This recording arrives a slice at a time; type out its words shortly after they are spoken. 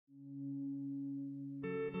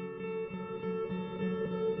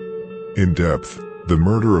In depth, the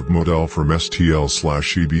murder of Modell from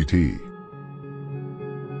STL/EBT.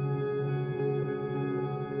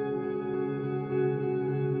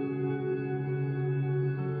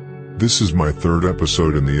 This is my third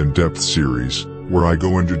episode in the in-depth series, where I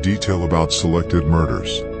go into detail about selected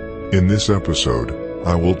murders. In this episode,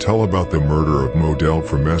 I will tell about the murder of Modell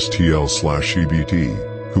from STL/EBT,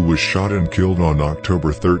 who was shot and killed on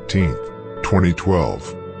October 13,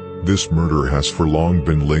 2012. This murder has for long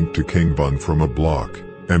been linked to King Von from a block,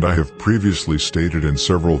 and I have previously stated in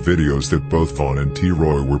several videos that both Von and T.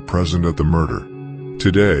 Roy were present at the murder.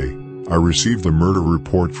 Today, I received the murder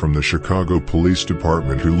report from the Chicago Police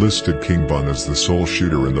Department, who listed King Von as the sole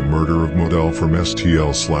shooter in the murder of Modell from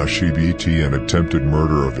STL/EBT and attempted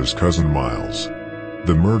murder of his cousin Miles.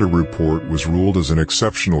 The murder report was ruled as an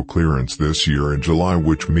exceptional clearance this year in July,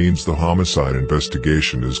 which means the homicide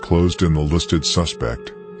investigation is closed and the listed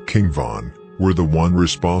suspect, King Von, were the one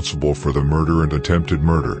responsible for the murder and attempted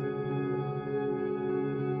murder.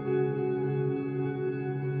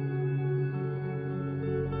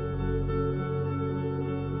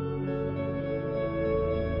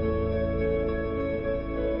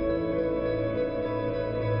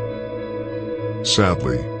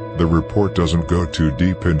 Sadly, the report doesn't go too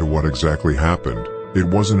deep into what exactly happened. It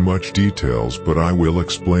wasn't much details, but I will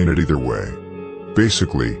explain it either way.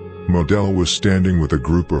 Basically, Modell was standing with a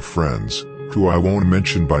group of friends, who I won't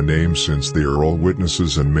mention by name since they are all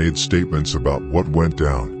witnesses, and made statements about what went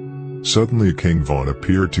down. Suddenly King Von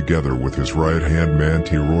appeared together with his right-hand man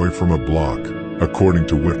T. Roy from a block. According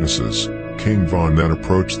to witnesses, King Von then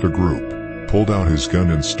approached the group, pulled out his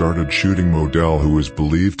gun and started shooting Modell, who is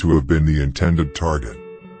believed to have been the intended target.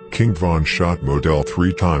 King Von shot Modell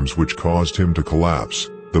 3 times, which caused him to collapse.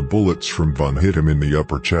 The bullets from Von hit him in the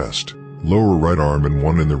upper chest, lower right arm, and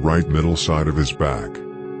one in the right middle side of his back.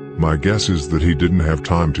 My guess is that he didn't have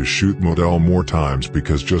time to shoot Modell more times,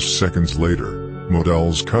 because just seconds later,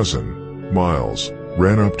 Modell's cousin, Miles,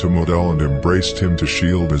 ran up to Modell and embraced him to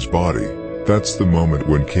shield his body. That's the moment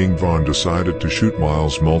when King Von decided to shoot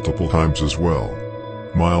Miles multiple times as well.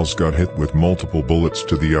 Miles got hit with multiple bullets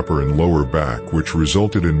to the upper and lower back, which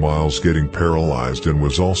resulted in Miles getting paralyzed and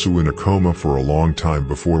was also in a coma for a long time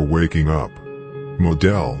before waking up.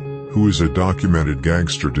 Modell, who is a documented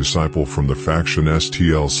gangster disciple from the faction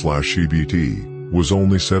STL/EBT, was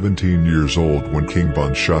only 17 years old when King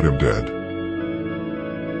Von shot him dead.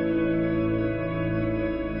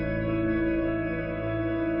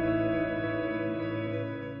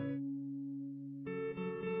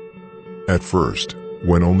 At first,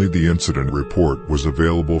 when only the incident report was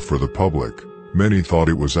available for the public, many thought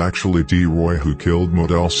it was actually T. Roy who killed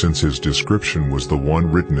Modell, since his description was the one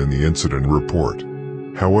written in the incident report.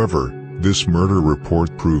 However, this murder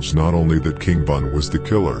report proves not only that King Von was the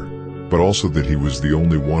killer, but also that he was the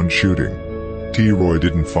only one shooting. T. Roy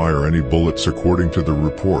didn't fire any bullets according to the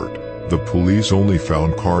report. The police only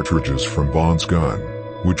found cartridges from Von's gun,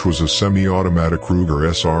 which was a semi-automatic Ruger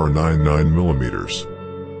SR 9.9mm.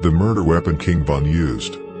 The murder weapon King Von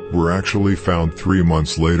used were actually found 3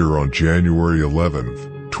 months later, on January 11,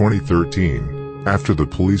 2013, after the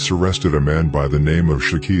police arrested a man by the name of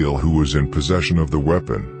Shaquille, who was in possession of the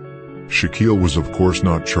weapon. Shaquille was of course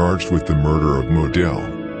not charged with the murder of Modell.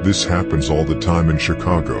 This happens all the time in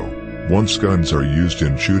Chicago. Once guns are used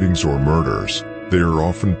in shootings or murders, they are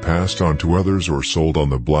often passed on to others or sold on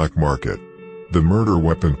the black market. The murder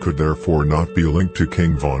weapon could therefore not be linked to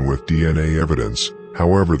King Von with DNA evidence.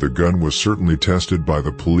 However, the gun was certainly tested by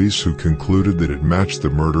the police, who concluded that it matched the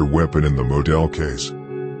murder weapon in the Modell case.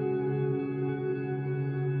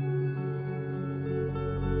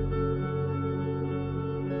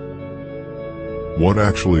 What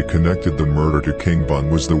actually connected the murder to King Von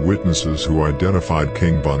was the witnesses who identified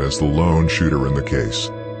King Von as the lone shooter in the case.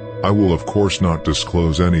 I will of course not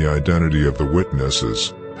disclose any identity of the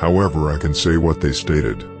witnesses, however I can say what they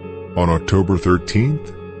stated. On October 13,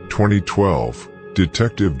 2012,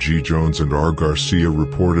 Detective G. Jones and R. Garcia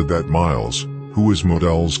reported that Miles, who is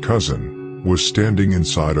Modell's cousin, was standing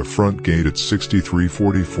inside a front gate at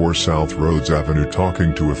 6344 South Rhodes Avenue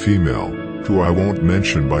talking to a female, who I won't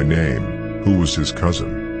mention by name, who was his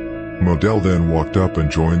cousin. Modell then walked up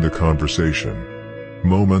and joined the conversation.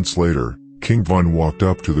 Moments later, King Von walked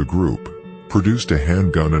up to the group, produced a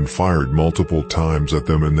handgun and fired multiple times at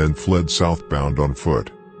them, and then fled southbound on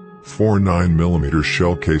foot. 4 9mm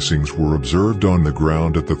shell casings were observed on the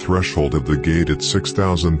ground at the threshold of the gate at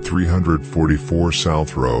 6344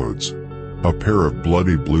 South Rhodes. A pair of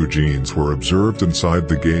bloody blue jeans were observed inside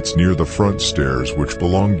the gates near the front stairs, which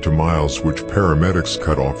belonged to Miles, which paramedics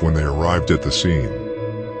cut off when they arrived at the scene.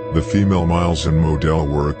 The female Miles and Modell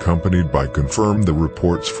were accompanied by confirmed the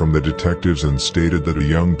reports from the detectives and stated that a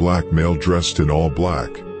young black male dressed in all black,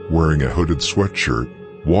 wearing a hooded sweatshirt,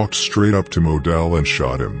 walked straight up to Modell and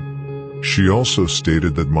shot him. She also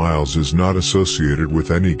stated that Miles is not associated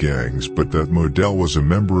with any gangs but that Modell was a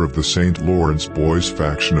member of the St. Lawrence Boys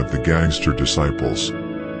faction of the Gangster Disciples.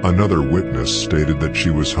 Another witness stated that she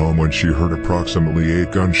was home when she heard approximately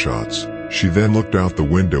 8 gunshots. She then looked out the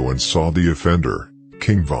window and saw the offender,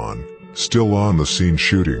 King Von, still on the scene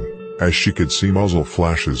shooting, as she could see muzzle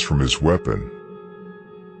flashes from his weapon.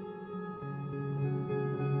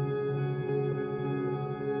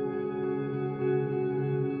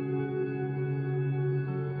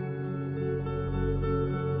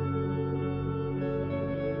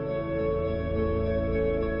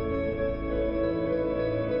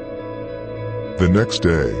 The next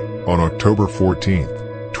day, on October 14,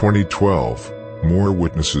 2012, more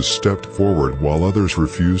witnesses stepped forward while others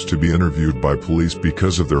refused to be interviewed by police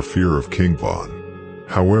because of their fear of King Von.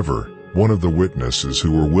 However, one of the witnesses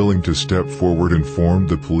who were willing to step forward informed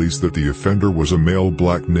the police that the offender was a male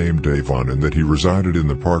black named Davon and that he resided in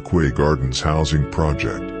the Parkway Gardens housing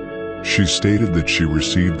project. She stated that she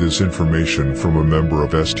received this information from a member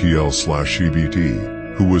of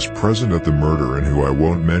STL/EBT, who was present at the murder and who I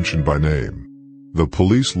won't mention by name. The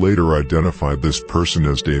police later identified this person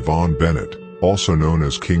as Davon Bennett, also known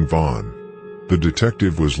as King Von. The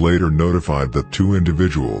detective was later notified that 2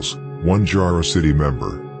 individuals, one Jara City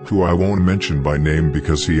member, who I won't mention by name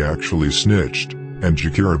because he actually snitched, and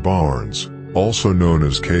Jakira Barnes, also known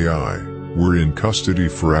as K.I., were in custody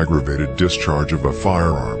for aggravated discharge of a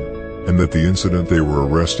firearm, and that the incident they were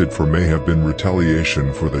arrested for may have been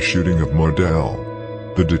retaliation for the shooting of Modell.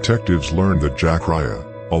 The detectives learned that Jakira,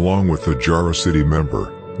 along with the Jara City member,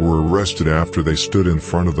 were arrested after they stood in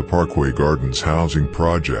front of the Parkway Gardens housing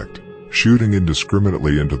project, shooting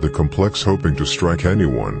indiscriminately into the complex hoping to strike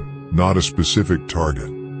anyone, not a specific target.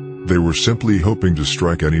 They were simply hoping to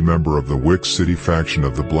strike any member of the Wick City faction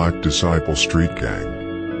of the Black Disciple Street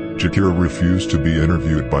Gang. Jakira refused to be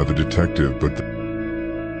interviewed by the detective but the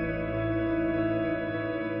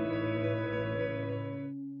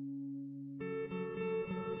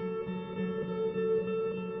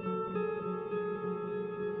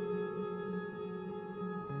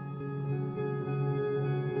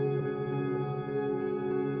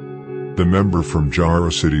member from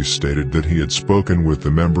Jara City stated that he had spoken with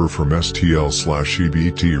the member from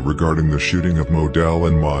STL/EBT regarding the shooting of Modell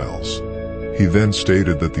and Miles. He then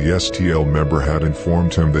stated that the STL member had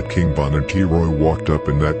informed him that King Von and T-Roy walked up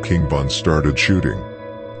and that King Von started shooting.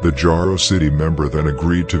 The Jara City member then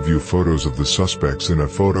agreed to view photos of the suspects in a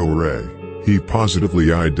photo array. He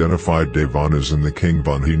positively identified Davon as in the King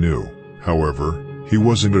Von he knew. However, he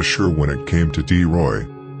wasn't sure when it came to T-Roy.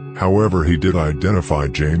 However, he did identify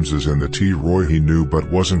James as in the T-Roy he knew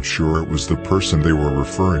but wasn't sure it was the person they were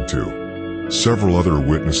referring to. Several other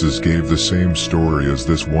witnesses gave the same story as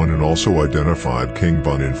this one and also identified King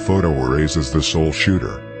Von in photo arrays as the sole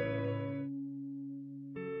shooter.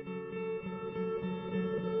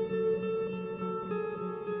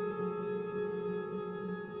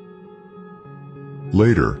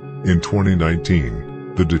 Later, in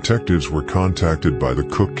 2019, the detectives were contacted by the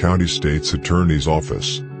Cook County State's Attorney's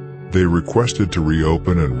Office. They requested to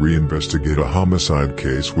reopen and reinvestigate a homicide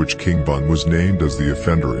case which King Von was named as the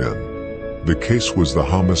offender in. The case was the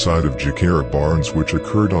homicide of Jakira Barnes which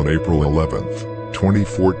occurred on April 11,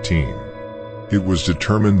 2014. It was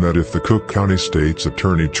determined that if the Cook County State's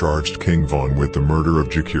Attorney charged King Von with the murder of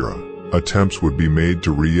Jakira, attempts would be made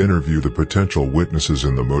to re-interview the potential witnesses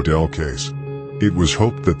in the Modell case. It was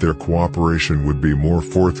hoped that their cooperation would be more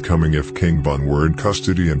forthcoming if King Von were in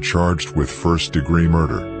custody and charged with first-degree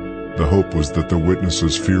murder. The hope was that the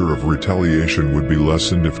witnesses' fear of retaliation would be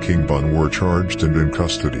lessened if King Von were charged and in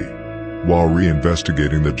custody. While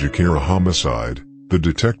re-investigating the Jakira homicide, the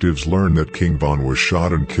detectives learned that King Von was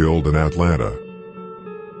shot and killed in Atlanta.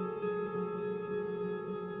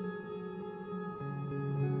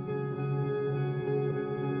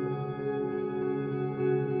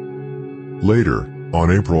 Later, on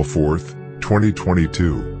April 4,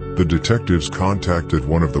 2022, the detectives contacted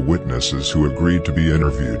one of the witnesses who agreed to be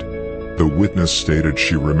interviewed. The witness stated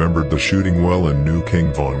she remembered the shooting well and knew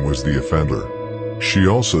King Von was the offender. She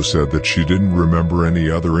also said that she didn't remember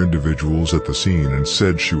any other individuals at the scene and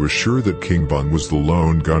said she was sure that King Von was the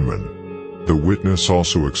lone gunman. The witness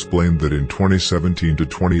also explained that in 2017 to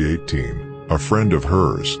 2018, a friend of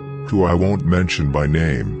hers, who I won't mention by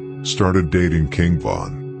name, started dating King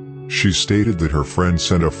Von. She stated that her friend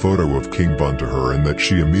sent a photo of King Von to her and that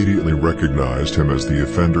she immediately recognized him as the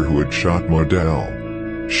offender who had shot Modell.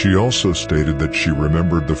 She also stated that she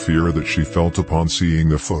remembered the fear that she felt upon seeing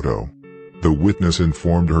the photo. The witness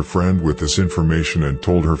informed her friend with this information and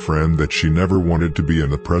told her friend that she never wanted to be in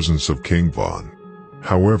the presence of King Von.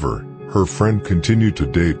 However, her friend continued to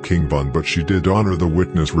date King Von, but she did honor the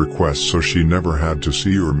witness' request, so she never had to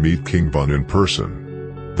see or meet King Von in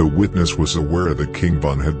person. The witness was aware that King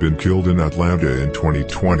Von had been killed in Atlanta in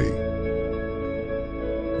 2020.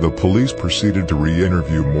 The police proceeded to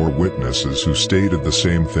re-interview more witnesses who stated the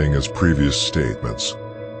same thing as previous statements.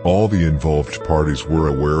 All the involved parties were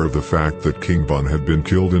aware of the fact that King Von had been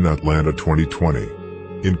killed in Atlanta 2020.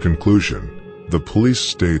 In conclusion, the police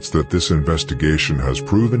states that this investigation has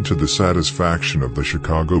proven to the satisfaction of the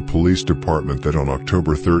Chicago Police Department that on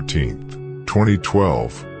October 13,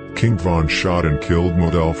 2012, King Von shot and killed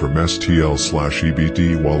Modell from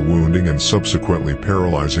STL/EBT while wounding and subsequently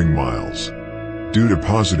paralyzing Miles. Due to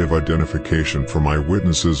positive identification from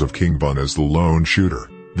eyewitnesses of King Von as the lone shooter,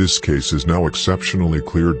 this case is now exceptionally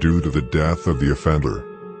clear due to the death of the offender.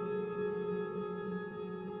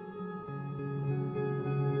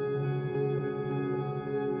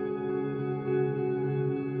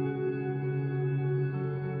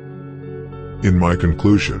 In my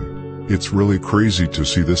conclusion, it's really crazy to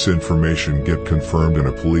see this information get confirmed in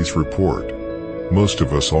a police report. Most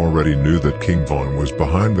of us already knew that King Von was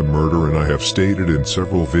behind the murder, and I have stated in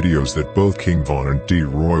several videos that both King Von and D.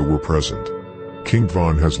 Roy were present. King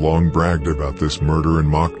Von has long bragged about this murder and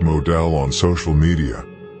mocked Modell on social media.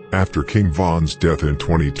 After King Von's death in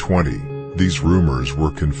 2020, these rumors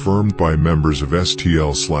were confirmed by members of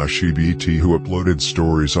STL/EBT who uploaded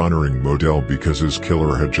stories honoring Modell because his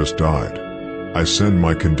killer had just died. I send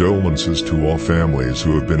my condolences to all families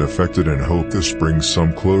who have been affected and hope this brings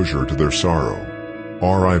some closure to their sorrow.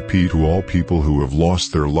 RIP to all people who have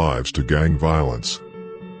lost their lives to gang violence.